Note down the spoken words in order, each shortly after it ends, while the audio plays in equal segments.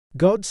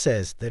God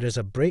says there is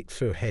a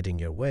breakthrough heading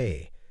your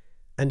way,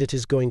 and it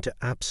is going to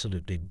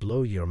absolutely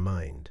blow your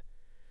mind.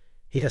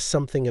 He has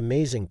something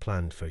amazing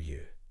planned for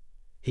you.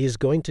 He is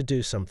going to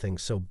do something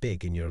so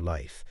big in your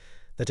life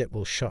that it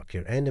will shock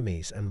your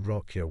enemies and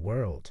rock your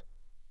world.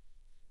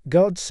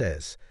 God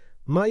says,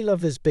 "My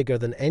love is bigger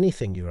than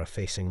anything you are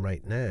facing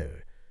right now.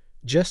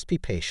 Just be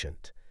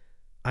patient.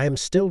 I am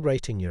still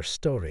writing your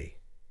story.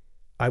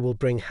 I will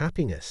bring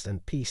happiness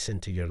and peace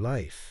into your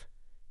life.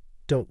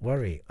 Don't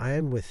worry, I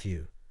am with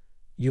you.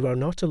 You are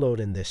not alone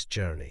in this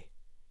journey."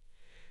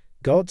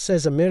 God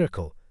says a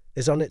miracle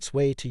is on its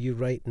way to you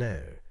right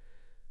now.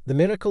 The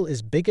miracle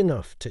is big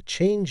enough to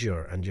change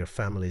your and your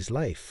family's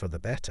life for the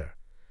better.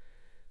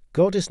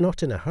 God is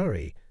not in a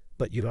hurry,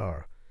 but you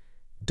are.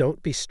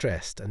 Don't be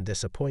stressed and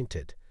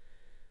disappointed.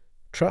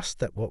 Trust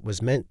that what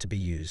was meant to be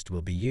used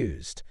will be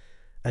used,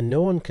 and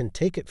no one can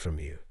take it from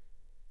you.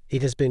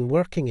 It has been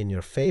working in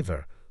your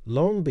favor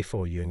long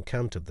before you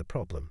encountered the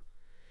problem.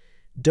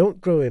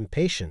 Don't grow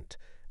impatient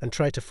and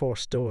try to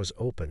force doors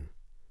open.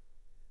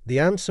 The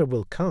answer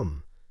will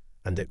come,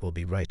 and it will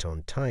be right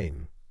on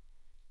time.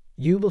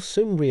 You will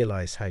soon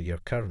realize how your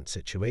current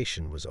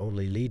situation was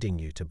only leading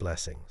you to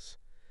blessings.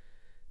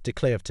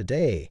 Declare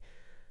today,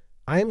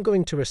 "I am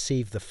going to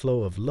receive the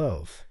flow of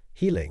love,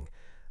 healing,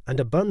 and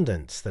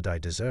abundance that I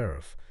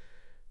deserve.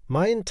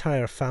 My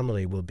entire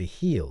family will be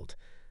healed,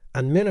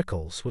 and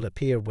miracles will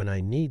appear when I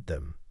need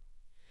them."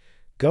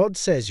 God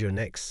says your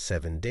next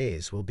 7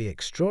 days will be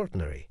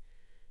extraordinary.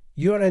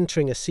 You are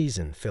entering a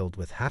season filled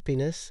with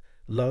happiness,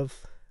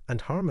 love,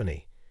 and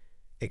harmony.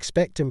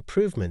 Expect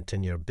improvement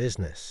in your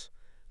business,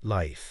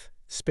 life,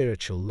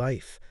 spiritual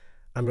life,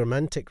 and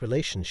romantic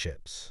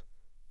relationships.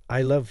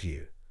 I love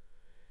you.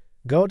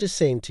 God is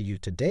saying to you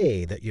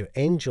today that your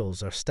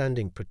angels are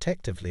standing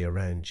protectively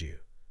around you.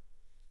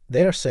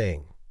 They are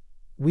saying,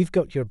 "We've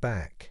got your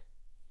back.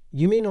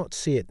 You may not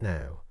see it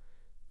now,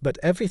 but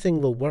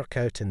everything will work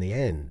out in the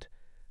end.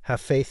 Have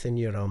faith in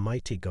your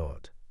Almighty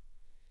God."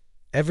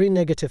 Every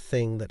negative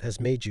thing that has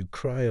made you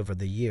cry over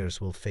the years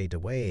will fade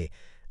away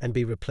and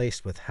be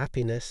replaced with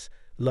happiness,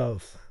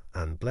 love,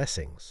 and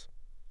blessings.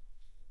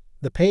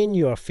 The pain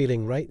you are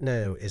feeling right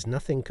now is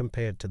nothing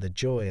compared to the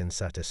joy and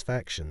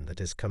satisfaction that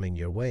is coming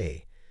your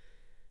way.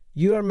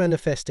 You are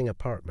manifesting a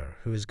partner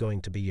who is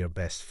going to be your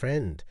best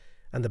friend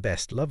and the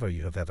best lover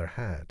you have ever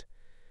had.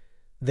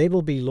 They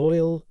will be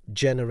loyal,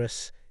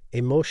 generous,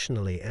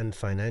 emotionally and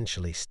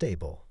financially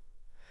stable.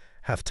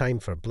 Have time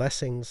for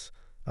blessings,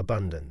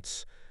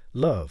 abundance,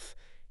 love,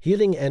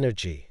 healing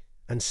energy,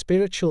 and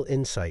spiritual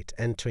insight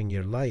entering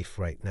your life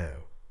right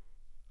now.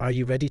 Are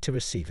you ready to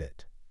receive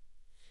it?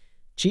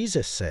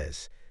 Jesus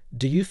says,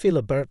 "Do you feel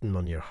a burden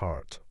on your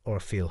heart or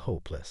feel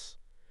hopeless?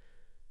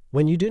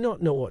 When you do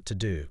not know what to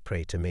do,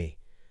 pray to me.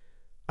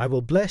 I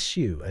will bless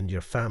you and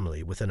your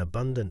family with an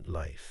abundant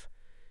life.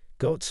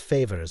 God's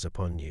favor is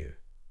upon you.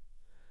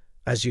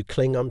 As you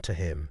cling unto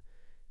Him,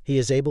 He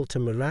is able to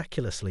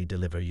miraculously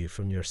deliver you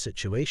from your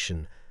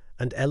situation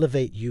and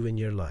elevate you in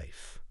your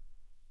life."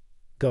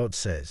 God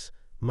says,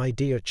 "My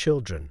dear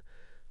children,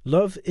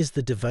 love is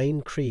the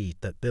divine creed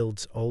that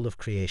builds all of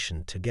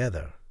creation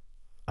together.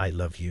 I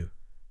love you.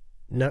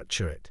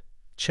 Nurture it,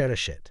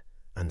 cherish it,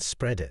 and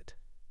spread it.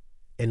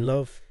 In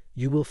love,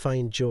 you will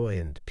find joy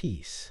and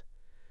peace."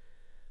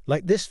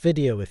 Like this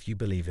video if you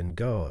believe in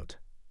God.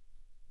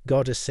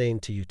 God is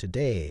saying to you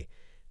today,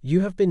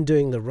 you have been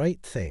doing the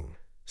right thing,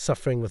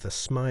 suffering with a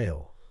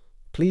smile,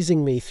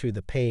 pleasing me through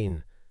the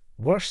pain,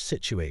 worse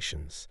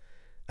situations,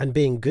 and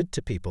being good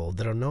to people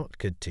that are not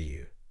good to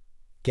you.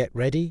 Get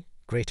ready,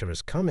 greater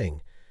is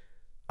coming.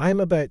 I am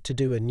about to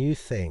do a new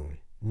thing,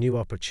 new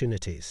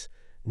opportunities,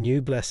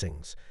 new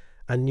blessings,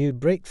 and new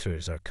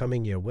breakthroughs are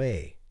coming your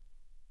way.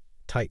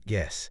 Type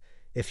yes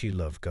if you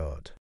love God.